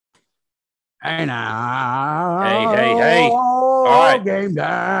Hey now. Hey. All right. Game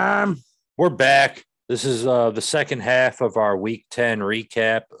time. We're back. This is the second half of our week 10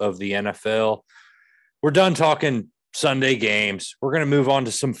 recap of the NFL. We're done talking Sunday games. We're going to move on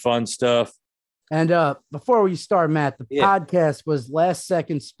to some fun stuff. And before we start, Matt, the podcast was Last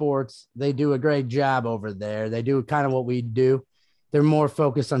Second Sports. They do a great job over there. They do kind of what we do. They're more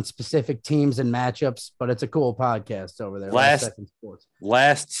focused on specific teams and matchups, but it's a cool podcast over there. Last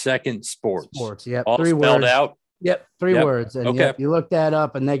Second Sports. Sports, yep. All 3 spelled words. out? Yep, 3 words. And okay. You look that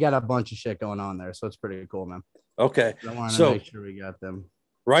up, and they got a bunch of shit going on there, so it's pretty cool, man. Okay. I want to make sure we got them.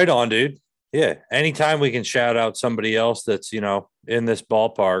 Right on, dude. Yeah. Anytime we can shout out somebody else that's, in this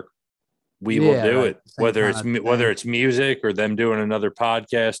ballpark, we will do it. Whether it's music or them doing another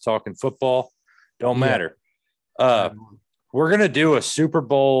podcast talking football, don't matter. We're going to do a Super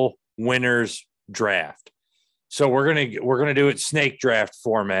Bowl winners draft. So we're going to do it snake draft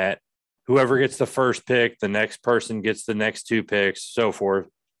format. Whoever gets the first pick, the next person gets the next 2 picks, so forth.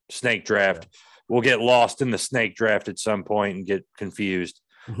 Snake draft. We'll get lost in the snake draft at some point and get confused.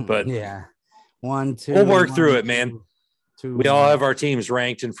 But yeah. 1, 2. We'll work through it, man. 2, we all have our teams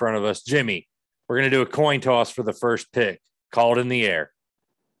ranked in front of us. Jimmy, we're going to do a coin toss for the first pick. Call it in the air.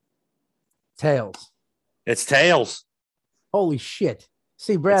 Tails. It's tails. Holy shit.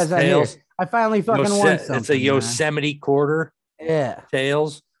 See, Brad's out here. I finally fucking won something. It's a Yosemite quarter. Yeah.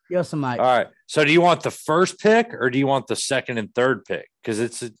 Tails. Yosemite. All right. So do you want the first pick or do you want the second and third pick? Because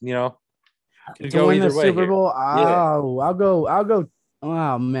it's, to go win either the way Super here. Bowl. Oh, I'll go.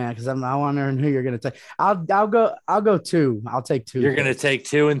 Oh man, because I want to learn who you're gonna take. I'll go 2. I'll take 2. You're gonna take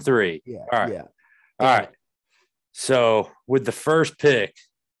 2 and 3. Yeah. All right. Yeah. All right. So with the first pick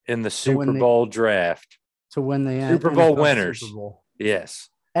in the Super Bowl draft, to win the Super Bowl NFL winners. Super Bowl. Yes.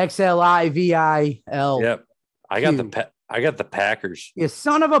 XLIVIL. Yep. I got the Packers. You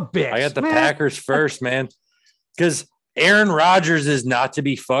son of a bitch. I got the Packers first, man. Because Aaron Rodgers is not to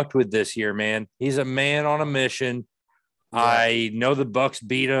be fucked with this year, man. He's a man on a mission. Yeah. I know the Bucs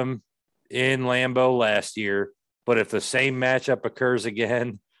beat him in Lambeau last year, but if the same matchup occurs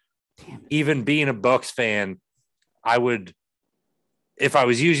again, even being a Bucs fan, if I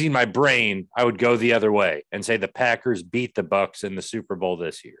was using my brain, I would go the other way and say the Packers beat the Bucs in the Super Bowl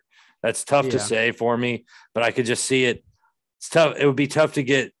this year. That's tough to say for me, but I could just see it. It's tough. It would be tough to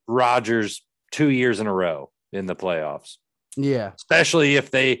get Rodgers 2 years in a row in the playoffs. Yeah. Especially if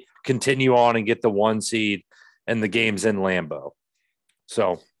they continue on and get the 1 seed and the game's in Lambeau.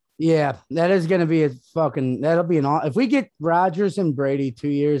 So. Yeah, that is going to be that'll be if we get Rodgers and Brady 2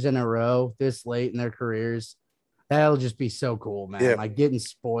 years in a row this late in their careers, that'll just be so cool, man. Yeah. Like getting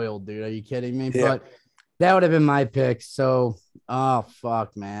spoiled, dude. Are you kidding me? Yeah. But that would have been my pick. So, oh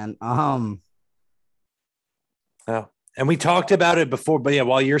fuck, man. And we talked about it before, but yeah,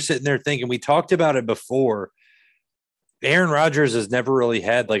 while you're sitting there thinking, we talked about it before. Aaron Rodgers has never really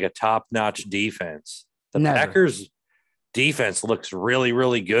had like a top-notch defense. The Packers defense looks really,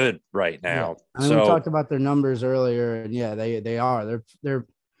 really good right now. Yeah. We talked about their numbers earlier, and yeah, they are.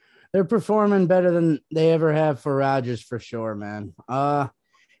 They're performing better than they ever have for Rodgers for sure, man. Yeah,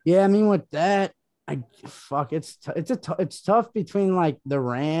 I mean with that, it's tough between like the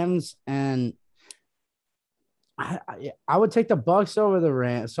Rams and I would take the Bucs over the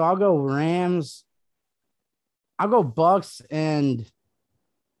Rams. So I'll go Rams. I'll go Bucs and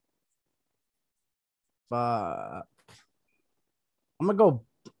I'll go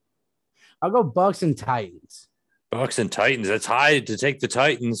Bucs and Titans. Bucs and Titans. That's high to take the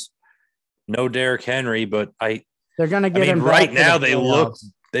Titans. No Derrick Henry, but they're gonna get him right now. They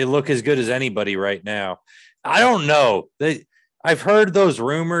look as good as anybody right now. I don't know. I've heard those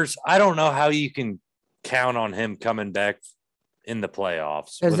rumors. I don't know how you can count on him coming back in the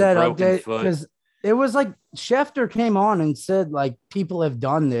playoffs. Is that okay? Because it was like Schefter came on and said like people have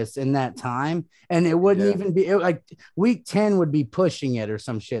done this in that time, and it wouldn't even be like week 10 would be pushing it or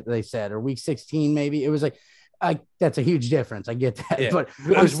some shit they said, or week 16 maybe. It was like that's a huge difference. I get that, but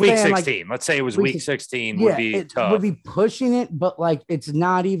it was week 16. Let's say it was week 16 would be tough. Would be pushing it, but like it's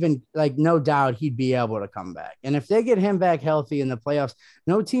not even like no doubt he'd be able to come back. And if they get him back healthy in the playoffs,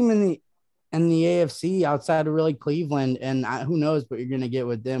 no team in the AFC outside of really Cleveland, and who knows what you're going to get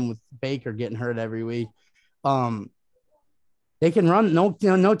with them with Baker getting hurt every week. They can run. No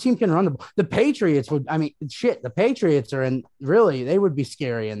team can run the Patriots would. I mean, shit. The Patriots are in. Really, they would be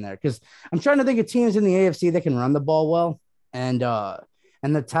scary in there because I'm trying to think of teams in the AFC that can run the ball well, and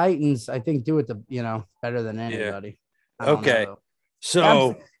the Titans I think do it better than anybody. Yeah. Okay,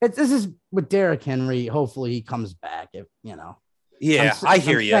 so this is with Derrick Henry. Hopefully he comes back. If Yeah, I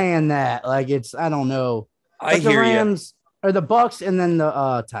hear you saying that. Like I don't know. I hear you. or the Bucks and then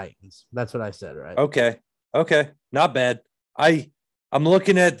the Titans. That's what I said, right? Okay. Not bad. I'm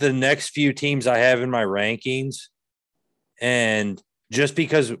looking at the next few teams I have in my rankings, and just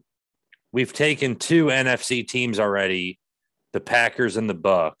because we've taken 2 NFC teams already, the Packers and the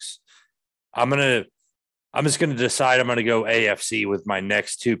Bucks, I'm just gonna decide I'm gonna go AFC with my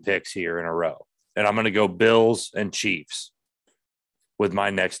next 2 picks here in a row. And I'm gonna go Bills and Chiefs with my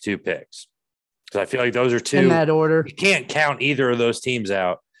next 2 picks. Because I feel like those are 2 in that order. You can't count either of those teams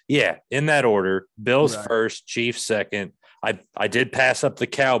out. Yeah, in that order. Bills first, Chiefs second. I did pass up the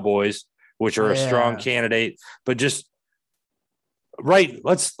Cowboys, which are a strong candidate, but just right.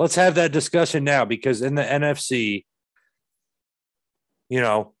 Let's have that discussion now, because in the NFC,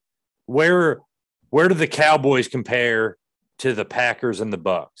 where do the Cowboys compare to the Packers and the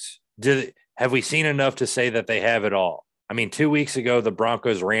Bucks? Have we seen enough to say that they have it all? I mean, 2 weeks ago, the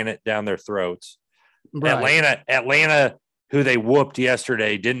Broncos ran it down their throats. Right. Atlanta, who they whooped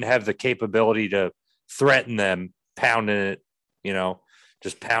yesterday, didn't have the capability to threaten them, pounding it,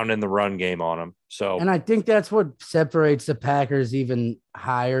 just pounding the run game on them. So, and I think that's what separates the Packers even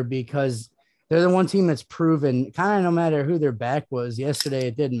higher, because they're the one team that's proven kind of no matter who their back was yesterday,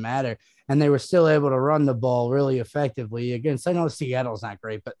 it didn't matter. And they were still able to run the ball really effectively against, I know Seattle's not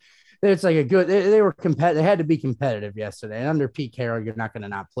great, but it's like they were competitive. They had to be competitive yesterday. And under Pete Carroll, you're not going to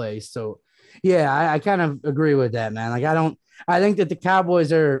not play. So, yeah, I kind of agree with that, man. Like, I think that the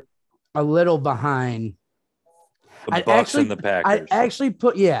Cowboys are a little behind the Bucks and the Packers. I actually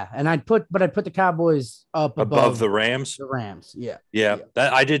put the Cowboys up above the Rams. The Rams, yeah.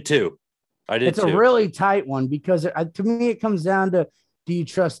 That I did too. It's a really tight one, because to me it comes down to, do you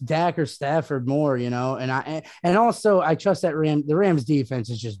trust Dak or Stafford more? And also I trust that the Rams defense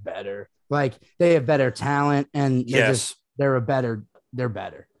is just better. Like, they have better talent, and they're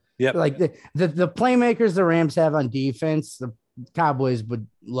better. Yeah, like the playmakers the Rams have on defense, the Cowboys would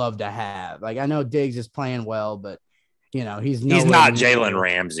love to have. Like, I know Diggs is playing well, but he's not Jalen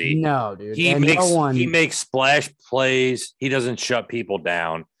Ramsey. No, dude. He makes splash plays. He doesn't shut people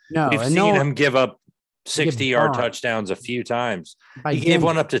down. No, we've seen him give up 60-yard touchdowns a few times. He gave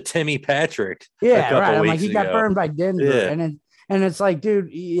one up to Timmy Patrick. Yeah, right. He got burned by Denver, and it's like,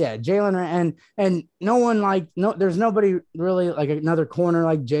 dude, Jalen and no one there's nobody really like another corner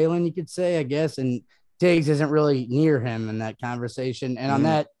like Jalen, you could say, I guess, and Diggs isn't really near him in that conversation. And on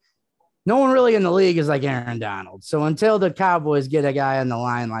that, no one really in the league is like Aaron Donald. So until the Cowboys get a guy on the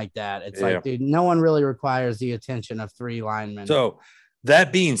line like that, it's like, dude, no one really requires the attention of 3 linemen. So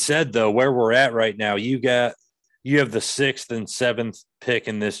that being said, though, where we're at right now, you have the 6th and 7th pick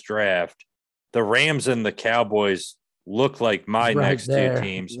in this draft. The Rams and the Cowboys look like my next 2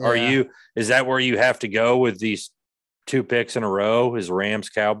 teams. Yeah. Is that where you have to go with these 2 picks in a row? Is Rams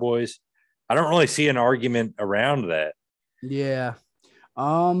Cowboys? I don't really see an argument around that. Yeah.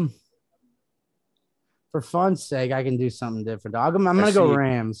 For fun's sake, I can do something different. I'm gonna go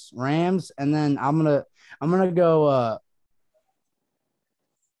Rams, and then I'm gonna go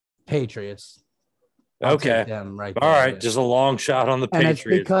Patriots. Okay. Them right all right. Just a long shot on the Patriots.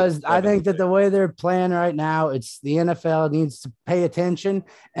 And it's because I think that the way they're playing right now, it's the NFL needs to pay attention.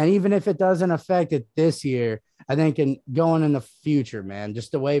 And even if it doesn't affect it this year, I think going in the future, man,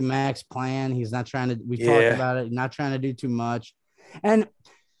 just the way Mac's playing, he's not trying to, we talked about it, not trying to do too much. And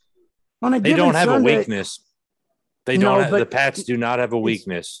on they don't have Sunday, a weakness. The Pats do not have a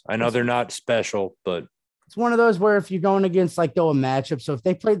weakness. I know they're not special, but it's one of those where if you're going against a matchup, so if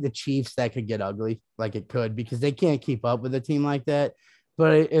they played the Chiefs, that could get ugly, like it could, because they can't keep up with a team like that.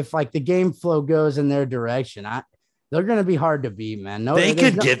 But if the game flow goes in their direction, they're going to be hard to beat, man. They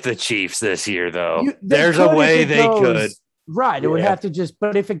could get the Chiefs this year, though. There's a way they could. Right. It would have to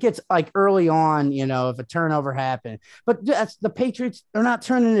but if it gets early on, if a turnover happened, but that's the Patriots, they're not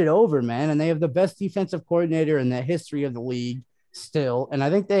turning it over, man. And they have the best defensive coordinator in the history of the league still. And I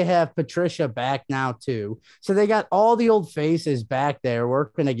think they have Patricia back now too. So they got all the old faces back there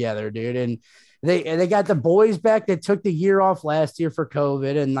working together, dude. And they got the boys back that took the year off last year for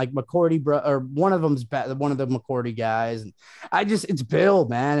COVID, and McCourty, or one of them's back, one of the McCourty guys. And it's Bill,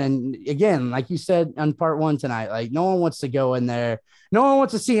 man. And again, like you said on part 1 tonight, no one wants to go in there. No one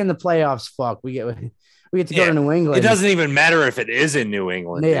wants to see in the playoffs. Fuck, we get to go to New England. It doesn't even matter if it is in New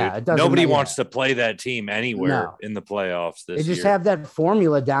England. Yeah, it doesn't Nobody wants to play that team anywhere in the playoffs this year. They just have that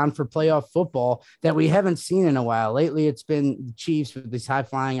formula down for playoff football that we haven't seen in a while. Lately, it's been the Chiefs with these high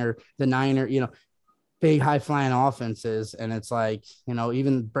flying, or the Niners, big high flying offenses. And it's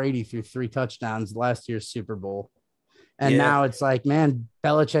even Brady threw 3 touchdowns last year's Super Bowl. And now it's man,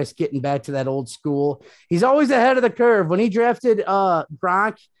 Belichick's getting back to that old school. He's always ahead of the curve. When he drafted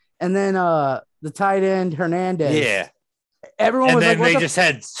Gronk and then the tight end Hernandez. Yeah. everyone and was then like, they just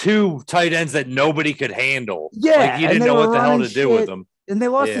had two tight ends that nobody could handle. Yeah, like you didn't know what the hell to do with them. And they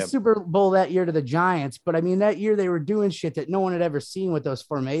lost the Super Bowl that year to the Giants. But I mean, that year they were doing shit that no one had ever seen with those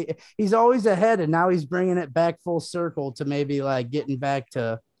formations. He's always ahead, and now he's bringing it back full circle to maybe like getting back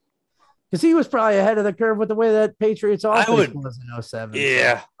to, because he was probably ahead of the curve with the way that Patriots offense was in 07.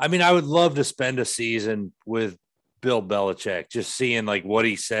 Yeah. So. I mean, I would love to spend a season with Bill Belichick, just seeing like what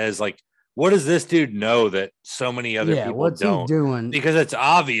he says. Like, what does this dude know that so many other people what's don't? He doing? Because it's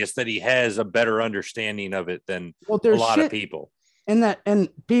obvious that he has a better understanding of it than a lot of people. And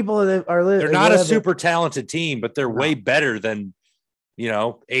people that are they're not a super talented team, but they're way better than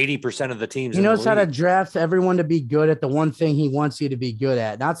 80% of the teams. He knows how to draft everyone to be good at the one thing he wants you to be good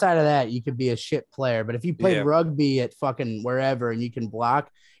at. And outside of that, you could be a shit player. But if you played rugby at fucking wherever and you can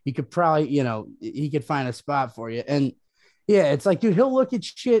block, you could probably, he could find a spot for you. And yeah, it's like, dude, he'll look at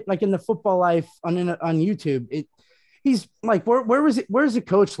shit like in the football life on YouTube. He's like, where's the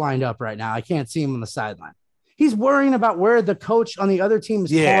coach lined up right now? I can't see him on the sideline. He's worrying about where the coach on the other team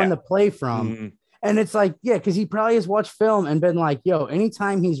is calling the play from. Mm-hmm. And it's like, because he probably has watched film and been like, yo,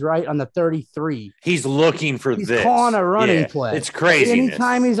 anytime he's right on the 33, he's looking for he's this. Calling a running play. It's crazy.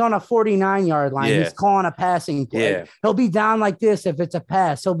 Anytime he's on a 49-yard line, he's calling a passing play. Yeah. He'll be down like this if it's a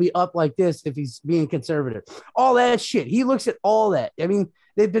pass. He'll be up like this if he's being conservative. All that shit. He looks at all that. I mean,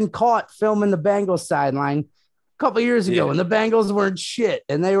 they've been caught filming the Bengals sideline a couple of years ago, and the Bengals weren't shit.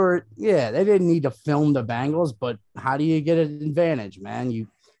 And they were, they didn't need to film the Bengals, but how do you get an advantage, man? You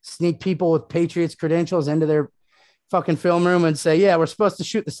sneak people with Patriots credentials into their fucking film room and say, we're supposed to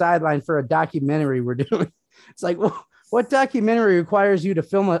shoot the sideline for a documentary we're doing. It's like, well, what documentary requires you to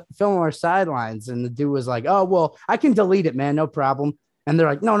film our sidelines? And the dude was like, oh, well, I can delete it, man. No problem. And they're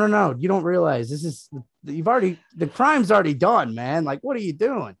like, no. You don't realize the crime's already done, man. Like, what are you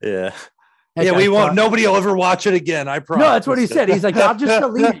doing? Yeah. We won't. Nobody will ever watch it again. I promise. No, that's what he said. He's like, I'll just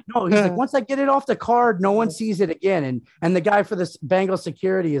delete it. No, he's like, once I get it off the card, no one sees it again. And the guy for this Bengal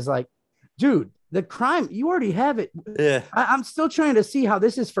security is like, dude, the crime, you already have it. Yeah. I'm still trying to see how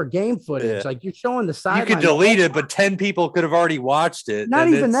this is for game footage. Yeah. Like, you're showing the sideline. You could delete it, but 10 people could have already watched it. Not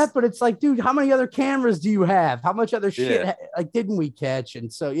even that, but it's like, dude, how many other cameras do you have? How much other shit didn't we catch?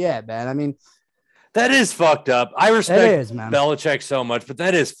 And so, man, I mean, that is fucked up. I respect Belichick so much, but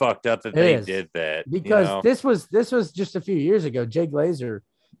that is fucked up that they did that. Because this was just a few years ago. Jay Glazer,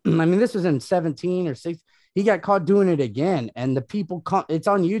 I mean, this was in 17 or 16. He got caught doing it again. And the people it's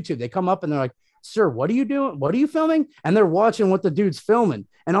on YouTube. They come up and they're like, sir, what are you doing? What are you filming? And they're watching what the dude's filming.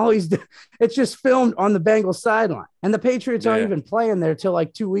 And it's just filmed on the Bengals sideline. And the Patriots aren't even playing there till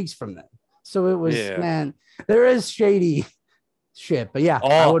like 2 weeks from then. So it was, man, there is shady shit, but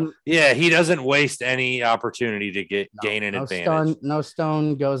he doesn't waste any opportunity to gain an advantage. No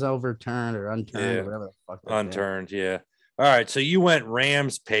stone goes overturned or unturned or whatever the fuck. Unturned, All right, so you went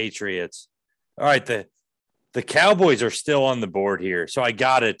Rams, Patriots. All right, the Cowboys are still on the board here, so I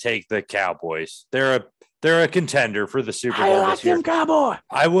gotta take the Cowboys. They're a contender for the Super Bowl this year. Cowboy.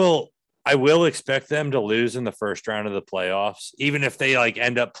 I will expect them to lose in the first round of the playoffs, even if they like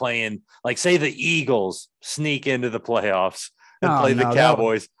end up playing, like say the Eagles sneak into the playoffs and play the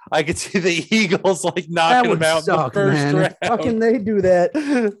Cowboys. I could see the Eagles like knocking them out in the first round. Fucking they do that.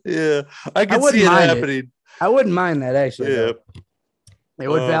 I could see it happening. I wouldn't mind that actually. Yeah. They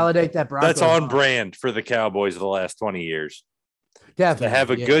would validate that Broncos. That's on brand for the Cowboys the last 20 years. Definitely. To have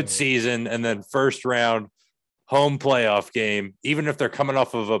a good season and then first round home playoff game, even if they're coming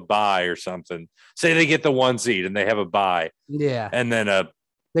off of a bye or something. Say they get the 1 seed and they have a bye. Yeah. And then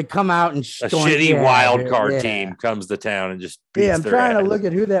they come out and a shitty wild card team comes to town and just beats I'm trying to look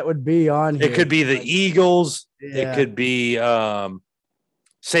at who that would be on here. It could be the Eagles. It could be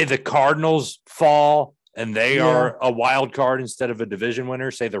say the Cardinals fall and they are a wild card instead of a division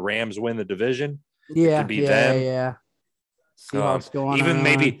winner. Say the Rams win the division. Yeah. It could be them. Yeah. Seahawks going even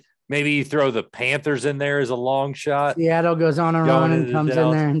on. Maybe you throw the Panthers in there as a long shot. Seattle goes on a run and comes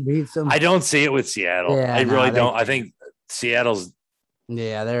in there and beats them. I don't see it with Seattle. I really don't. I think Seattle's.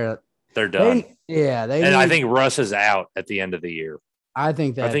 Yeah, they're done. I think Russ is out at the end of the year. I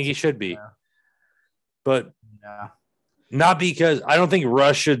think he should be. But not because I don't think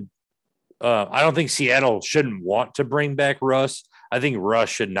Russ should. I don't think Seattle shouldn't want to bring back Russ. I think Russ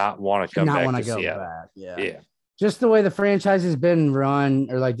should not want to come back to Seattle. Yeah. Just the way the franchise has been run,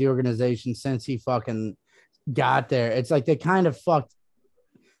 or like the organization since he fucking got there. It's like they kind of fucked.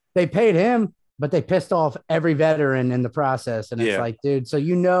 They paid him, but they pissed off every veteran in the process. And it's like, dude,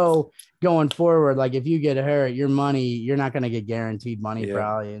 so going forward, like if you get hurt, your money, you're not going to get guaranteed money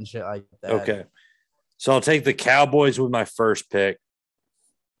probably and shit like that. Okay. So I'll take the Cowboys with my first pick.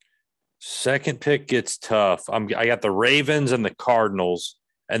 Second pick gets tough. I got the Ravens and the Cardinals,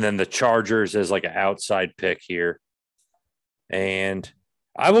 and then the Chargers as like an outside pick here. And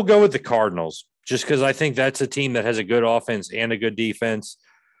I will go with the Cardinals just because I think that's a team that has a good offense and a good defense.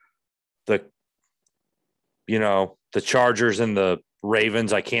 The Chargers and the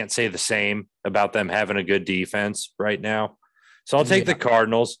Ravens, I can't say the same about them having a good defense right now. So I'll take the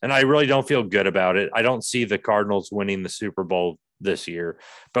Cardinals, and I really don't feel good about it. I don't see the Cardinals winning the Super Bowl this year,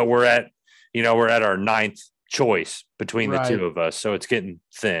 but we're at our ninth choice between the two of us, so it's getting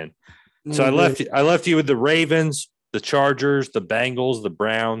thin. So I left you with the Ravens, the Chargers, the Bengals, the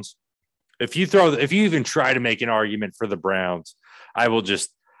Browns. If you even try to make an argument for the Browns, I will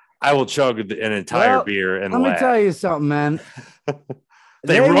chug an entire beer and let laugh. Me tell you something, man.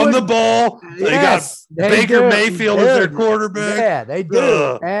 They run the ball. They got Baker Mayfield as their quarterback. Yeah, they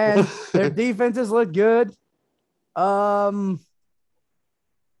do. And their defenses look good. You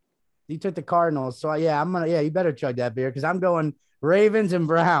took the Cardinals. So you better chug that beer because I'm going Ravens and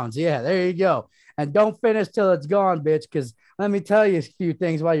Browns. Yeah, there you go. And don't finish till it's gone, bitch, because let me tell you a few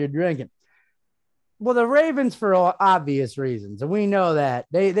things while you're drinking. Well, the Ravens for obvious reasons, and we know that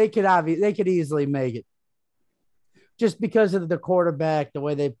they could easily make it. Just because of the quarterback, the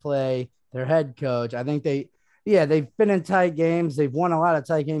way they play, their head coach. I think they've been in tight games. They've won a lot of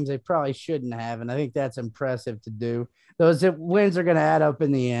tight games they probably shouldn't have, and I think that's impressive to do. Those wins are going to add up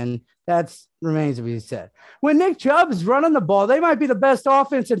in the end. That remains to be said. When Nick Chubb is running the ball, they might be the best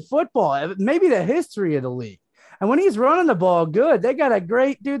offense in football, maybe the history of the league. And when he's running the ball good, they got a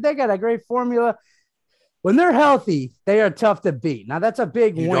great formula. When they're healthy, they are tough to beat. Now, that's a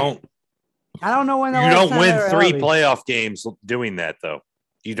big win. I don't know when you don't win 3 playoff games doing that, though.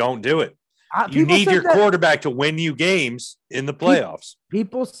 You don't do it. You need your quarterback to win you games in the playoffs.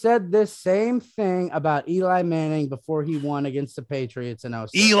 People said this same thing about Eli Manning before he won against the Patriots in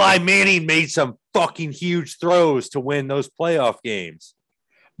 06. Eli Manning made some fucking huge throws to win those playoff games.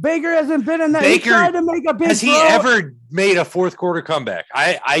 Baker hasn't been in that. He tried to make a big Has he ever made a fourth quarter comeback?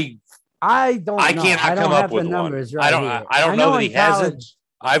 I don't know. I cannot come up with numbers one. Right I don't know that he hasn't.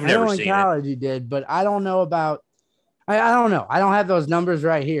 I've never seen it. In college he did, but I don't know about I don't know. I don't have those numbers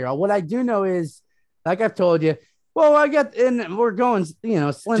right here. What I do know is, like I've told you, we're going,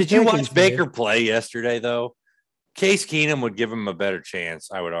 slim. Did you watch Baker play yesterday, though? Case Keenum would give him a better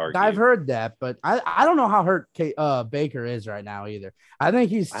chance, I would argue. I've heard that, but I don't know how hurt Baker is right now either. I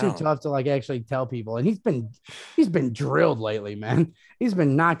think he's too tough to actually tell people, and he's been drilled lately, man. He's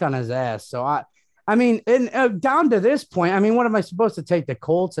been knocked on his ass. So I mean, down to this point, I mean, what am I supposed to take the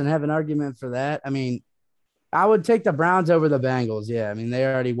Colts and have an argument for that? I mean, I would take the Browns over the Bengals. Yeah, I mean, they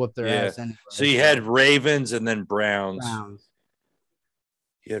already whooped their ass anyway. So you had Ravens and then Browns.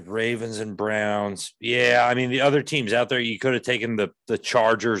 You had Ravens and Browns. Yeah, I mean, the other teams out there, you could have taken the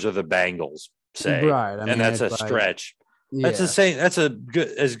Chargers or the Bengals, say. Right. I mean, and that's a stretch. Yeah. That's the same. That's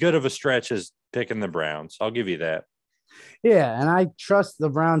as good of a stretch as picking the Browns. I'll give you that. Yeah, and I trust the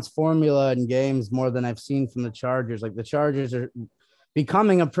Browns' formula in games more than I've seen from the Chargers. Like, the Chargers are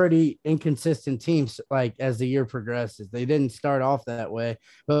becoming a pretty inconsistent team, as the year progresses. They didn't start off that way,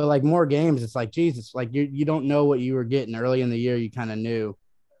 but more games, it's like, Jesus, you don't know what you were getting early in the year. You kind of knew.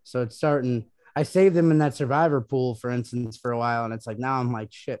 So it's starting. I saved them in that survivor pool, for instance, for a while, and it's like, now I'm like,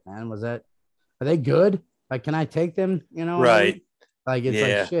 shit, man, are they good? Can I take them? Right.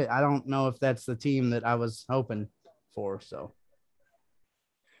 It's shit. I don't know if that's the team that I was hoping for. So,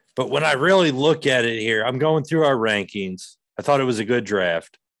 but when I really look at it here, I'm going through our rankings. I thought it was a good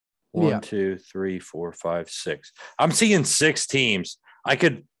draft. 1, 2, 3, 4, 5, 6. I'm seeing 6 teams. I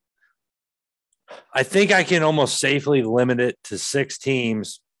think I can almost safely limit it to 6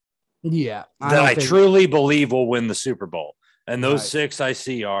 teams. Yeah. I truly believe will win the Super Bowl. And those 6 I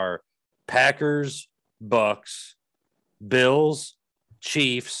see are Packers, Bucks, Bills,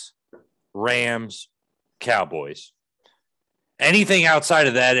 Chiefs, Rams, Cowboys. Anything outside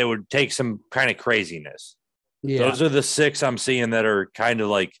of that, it would take some kind of craziness. Yeah. Those are the 6 I'm seeing that are kind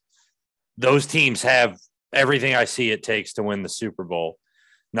of those teams have everything I see it takes to win the Super Bowl.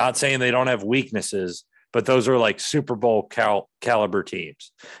 Not saying they don't have weaknesses, but those are Super Bowl caliber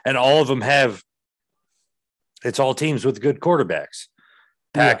teams. And all of them it's all teams with good quarterbacks.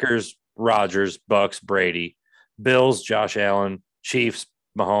 Packers, Rodgers, Bucks, Brady, Bills, Josh Allen, Chiefs,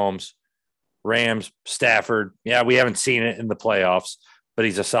 Mahomes, Rams, Stafford. Yeah, we haven't seen it in the playoffs, but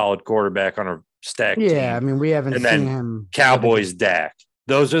he's a solid quarterback on a stacked team. Yeah, I mean, we haven't seen him. Cowboys, Dak.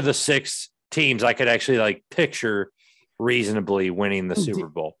 Those are the 6 teams I could actually picture reasonably winning the Super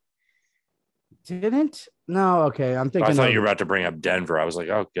Bowl. Didn't? No, okay. I'm thinking. I thought you were about to bring up Denver. I was like,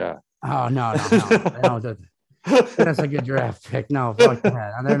 oh, God. Oh, no. That's a good draft pick. No, fuck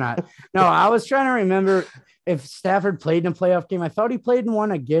that. They're not. No, I was trying to remember if Stafford played in a playoff game. I thought he played in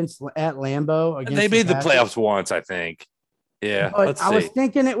one at Lambeau. They made the playoffs once, I think. Yeah, but I was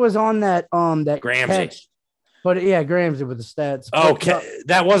thinking it was on that Gramsci. catch. But yeah, Gramsci with the stats.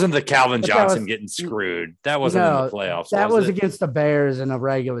 That wasn't the Calvin Johnson getting screwed. That wasn't in the playoffs. That was against the Bears in a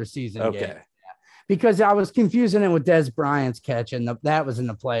regular season game. Because I was confusing it with Des Bryant's catch, and that was in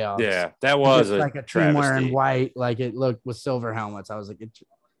the playoffs. Yeah, that was like a team wearing white, like it looked with silver helmets. I was like, it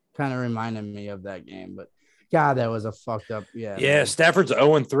kind of reminded me of that game, but God, that was a fucked up. Yeah. Man. Stafford's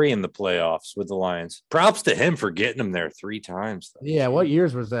 0-3 in the playoffs with the Lions. Props to him for getting them there 3 times. Though. Yeah. What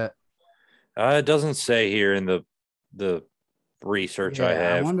years was that? It doesn't say here in the research I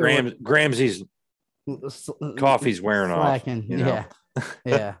have. Gramsci's coffee's wearing off. Yeah.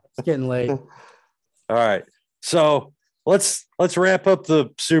 Yeah. It's getting late. All right. So let's wrap up the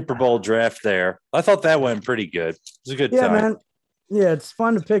Super Bowl draft there. I thought that went pretty good. It was a good time. Man. Yeah, it's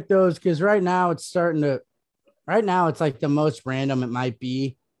fun to pick those because right now it's like the most random it might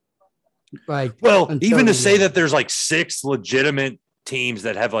be. Like, even to say that there's like 6 legitimate teams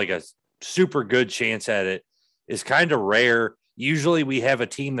that have like a super good chance at it is kind of rare. Usually we have a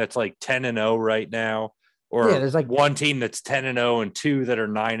team that's like 10-0 right now, or there's like one team that's 10-0 and 2 that are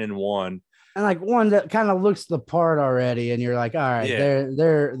 9-1. And like one that kind of looks the part already, and you're like, all right,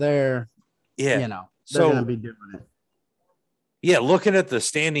 they're they're gonna be doing it. Yeah, looking at the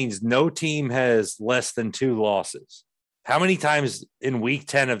standings, no team has less than 2 losses. How many times in week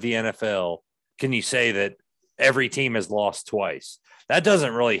 10 of the NFL can you say that every team has lost twice? That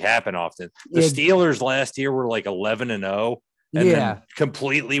doesn't really happen often. The Steelers last year were like 11-0 and then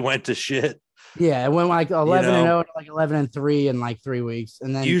completely went to shit. Yeah, it went like 11-0 to like 11-3 in like 3 weeks.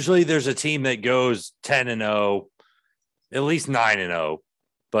 And then usually there's a team that goes 10-0, at least 9-0,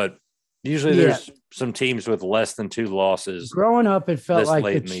 but usually there's some teams with less than 2 losses. Growing up, it felt like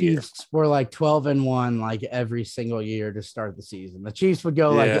the Chiefs were like 12-1 like every single year to start the season. The Chiefs would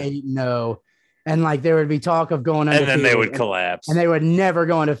go like 8-0, and like there would be talk of going undefeated, and then they would collapse, and they would never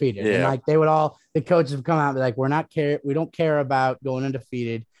go undefeated. Yeah. And like the coaches would come out and be like, we don't care about going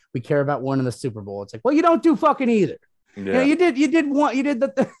undefeated. We care about winning the Super Bowl. It's like, well, you don't do fucking either. Yeah. You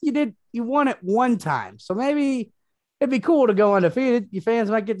won it one time. So maybe it'd be cool to go undefeated. You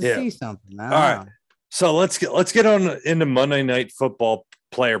fans might get to see something. All right. So let's get on into Monday Night Football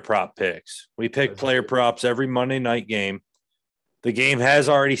player prop picks. We pick player props every Monday night game. The game has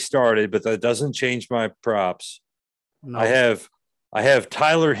already started, but that doesn't change my props. No. I have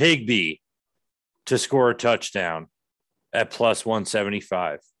Tyler Higbee to score a touchdown at plus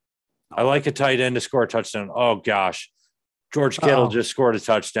 175. I like a tight end to score a touchdown. Oh, gosh. George Kittle just scored a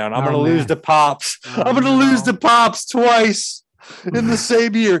touchdown. I'm going to lose to Pops. I'm going to lose to Pops twice in the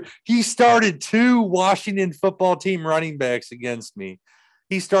same year. He started 2 Washington football team running backs against me.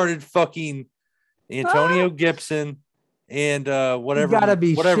 He started fucking Antonio Gibson and whatever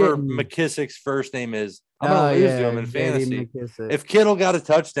McKissick's first name is. I'm going to lose to him in fantasy. If Kittle got a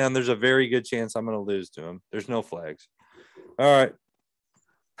touchdown, there's a very good chance I'm going to lose to him. There's no flags. All right.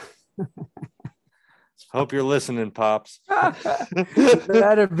 Hope you're listening, Pops.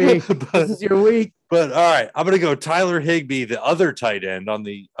 Better be. This is your week. But all right, I'm going to go Tyler Higbee, the other tight end on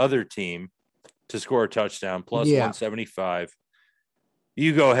the other team, to score a touchdown, plus 175.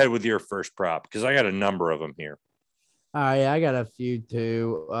 You go ahead with your first prop because I got a number of them here. All right, I got a few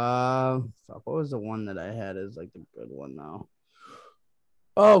too. What was the one that I had is like the good one now?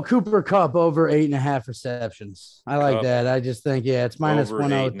 Oh, Cooper Kupp over 8.5 receptions. I like that. I just think, it's minus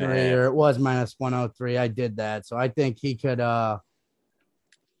 103, or it was minus 103. I did that. So I think he could, I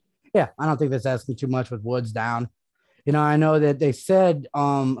don't think that's asking too much with Woods down. I know that they said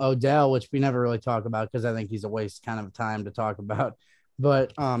Odell, which we never really talk about because I think he's a waste kind of time to talk about.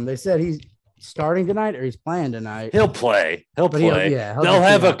 But they said he's starting tonight or he's playing tonight. He'll play. They'll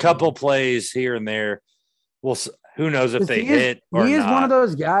have a couple plays here and there. Who knows if they hit or not. He is one of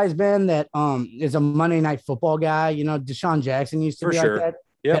those guys, man, that is a Monday Night Football guy. Deshaun Jackson used to be like that.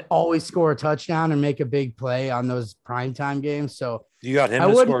 Yep. That always score a touchdown and make a big play on those primetime games. So you got him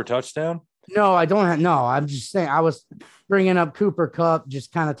to score a touchdown? No, I don't. No, I'm just saying. I was bringing up Cooper Kupp,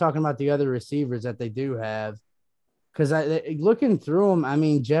 just kind of talking about the other receivers that they do have. Because looking through them, I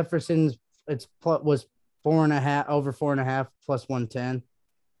mean, Jefferson's was 4.5 over 4.5 plus 110.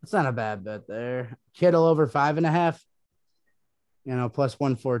 That's not a bad bet there. Kittle over 5.5, plus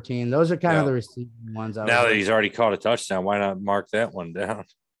 114. Those are kind of the receiving ones. Now that he's already caught a touchdown, why not mark that one down?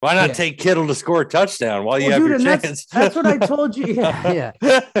 Why not take Kittle to score a touchdown while you have your chance? That's what I told you. Yeah.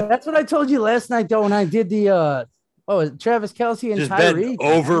 That's what I told you last night, though, when I did the Oh, Travis Kelce and just Tyreek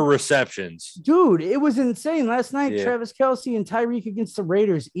over receptions. Dude, it was insane last night. Yeah. Travis Kelce and Tyreek against the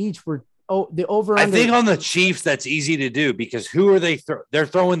Raiders each were the over. I think on the Chiefs that's easy to do because who are they? They're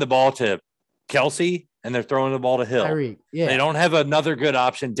throwing the ball to Kelce and they're throwing the ball to Hill. Tyreek, yeah. They don't have another good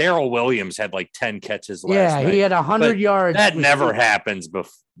option. Darrell Williams had like 10 catches last night. Yeah, he had 100 yards. That never happens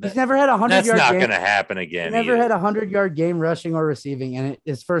before. He's never had 100 That's yard not going to happen again. He never had 100-yard game rushing or receiving, and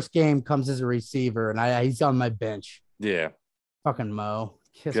his first game comes as a receiver, and he's on my bench. Yeah. Fucking Mo.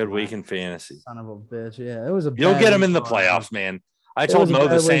 Good week in fantasy. Son of a bitch. Yeah, it was a You'll get him in the playoffs, man. I told Mo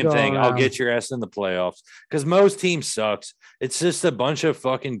the same thing. I'll get your ass in the playoffs because Mo's team sucks. It's just a bunch of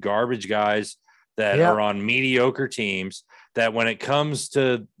fucking garbage guys that are on mediocre teams that when it comes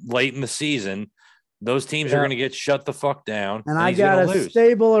to late in the season, those teams are going to get shut the fuck down. And I got a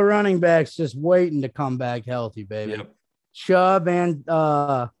stable of running backs just waiting to come back healthy, baby. Yep. Chubb and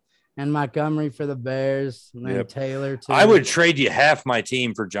Montgomery for the Bears, and then Taylor too. I would trade you half my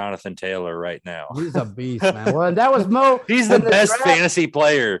team for Jonathan Taylor right now. He's a beast, man. Well, that was Mo. He's the best fantasy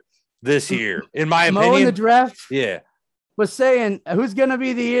player this year, in my opinion. Mo in the draft, was saying who's going to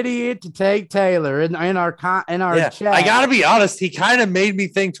be the idiot to take Taylor in our chat. I got to be honest, he kind of made me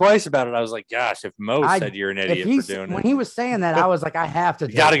think twice about it. I was like, gosh, if Mo said you're an idiot for doing it. When he was saying that, I was like, I have to.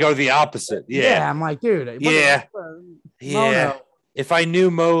 You got to go the opposite. Yeah. I'm like, dude. Yeah. If I knew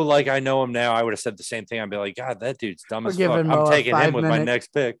Mo like I know him now, I would have said the same thing. I'd be like, God, that dude's dumb as fuck. I'm taking him with my next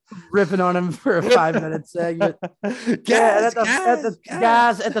pick. Ripping on him for a 5-minute segment. Guys,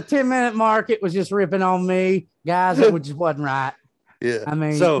 at the 10-minute mark, it was just ripping on me. Guys, it just wasn't right. Yeah. I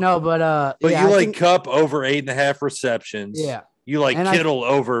mean, but you like Kupp over 8.5 receptions. Yeah. You like Kittle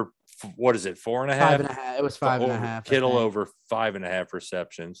over, what is it, 4.5? 5.5. It was 5.5. Kittle over 5.5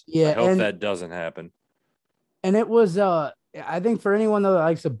 receptions. Yeah. I hope that doesn't happen. And it was, I think for anyone that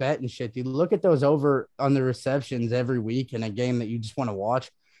likes to bet and shit, you look at those over on the receptions every week in a game that you just want to watch.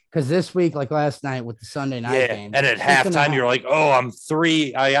 Because this week, like last night with the Sunday night game. And at halftime, you're like, oh, I'm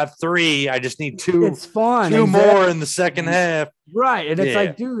 3. I got 3. I just need 2. It's fun. 2 more in the second half. Right. And it's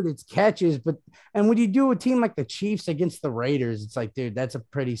like, dude, it's catches. And when you do a team like the Chiefs against the Raiders, it's like, dude, that's a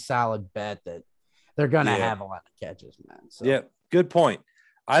pretty solid bet that they're going to have a lot of catches, man. So. Yeah, good point.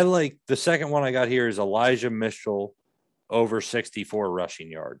 I like the second one I got here is Elijah Mitchell over 64 rushing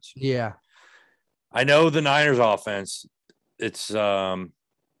yards. Yeah. I know the Niners offense, it's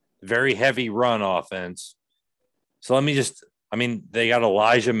very heavy run offense. So they got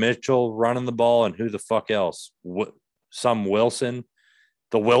Elijah Mitchell running the ball and who the fuck else? Some Wilson,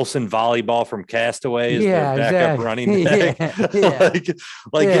 the Wilson volleyball from Castaway is their backup running back.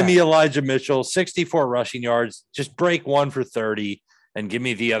 Give me Elijah Mitchell, 64 rushing yards, just break 1 for 30 and give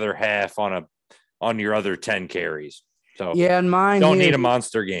me the other half on your other 10 carries. So and mine don't need a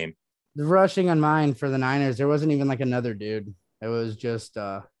monster game. The rushing on mine for the Niners, there wasn't even like another dude. It was just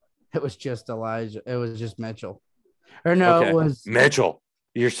Elijah. It was just Mitchell. Or no, It was Mitchell.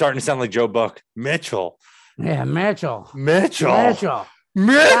 You're starting to sound like Joe Buck. Mitchell. Yeah, Mitchell. To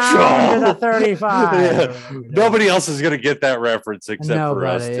the 35. Nobody else is going to get that reference except for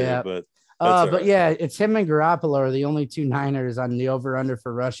us too. But it's him and Garoppolo are the only 2 Niners on the over-under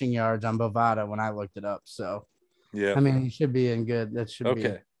for rushing yards on Bovada when I looked it up. So, I mean, he should be in good. That should be.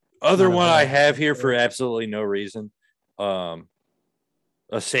 Okay. Other one I have here for absolutely no reason, a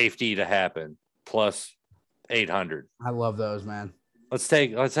safety to happen plus 800. I love those, man. Let's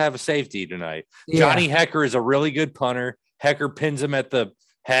have a safety tonight. Yeah. Johnny Hecker is a really good punter. Hecker pins him at the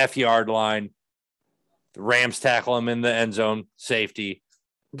half-yard line. The Rams tackle him in the end zone, safety.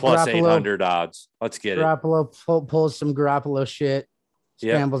 Plus 800 odds. Let's get Garoppolo pulls some Garoppolo shit.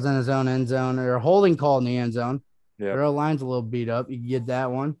 Scrambles in his own end zone or a holding call in the end zone. Yeah. Their line's a little beat up. You can get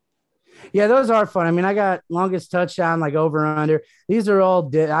that one. Yeah, those are fun. I mean, I got longest touchdown, like over and under. These are all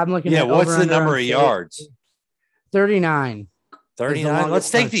I'm looking at. Yeah, what's the number of yards? 39. 39.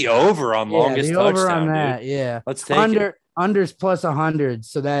 Let's take the over on longest touchdown. Over on that, dude. Yeah. Let's take it. Unders plus 100.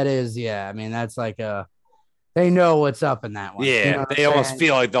 So that is, I mean, that's like they know what's up in that one. Yeah, you know they almost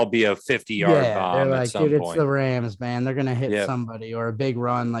feel like there'll be a 50-yard bomb they're like, at some point. It's the Rams, man. They're gonna hit somebody or a big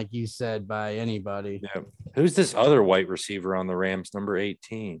run, like you said, by anybody. Yeah. Who's this other white receiver on the Rams, number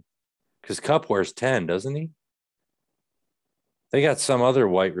 18? Because Kupp wears 10, doesn't he? They got some other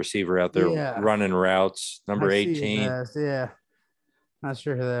white receiver out there running routes, number 18. Yeah, not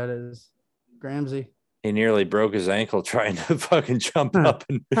sure who that is. Gramsci. He nearly broke his ankle trying to fucking jump up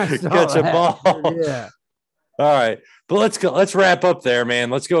and catch a ball. Yeah. All right, but let's go. Let's wrap up there,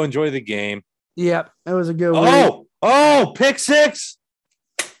 man. Let's go enjoy the game. Yep, it was a good week. Pick 6.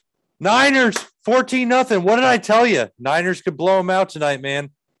 Niners 14-0. What did I tell you? Niners could blow them out tonight,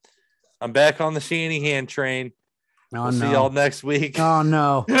 man. I'm back on the Shanahan train. Oh, we'll see y'all next week. Oh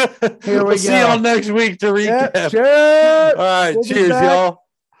no. Here we go. See y'all next week to recap. Yep, cheers. All right, cheers, y'all.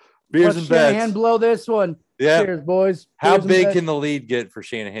 Beers and bets. Shanahan blow this one. Yeah. Cheers, boys. How big can the lead get for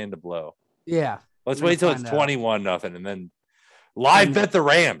Shanahan to blow? Yeah. Let's wait till it's 21-0 and then live bet the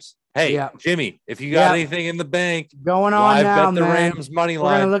Rams. Hey, Jimmy, if you got anything in the bank, going on live now, bet the man. Rams money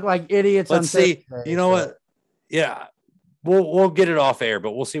line. We're gonna look like idiots. Let's see. You know what? Yeah, we'll get it off air,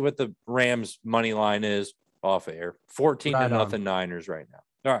 but we'll see what the Rams money line is off air. 14-0 Niners right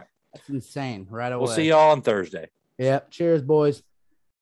now. All right, that's insane. Right away. We'll see y'all on Thursday. Yep. Cheers, boys.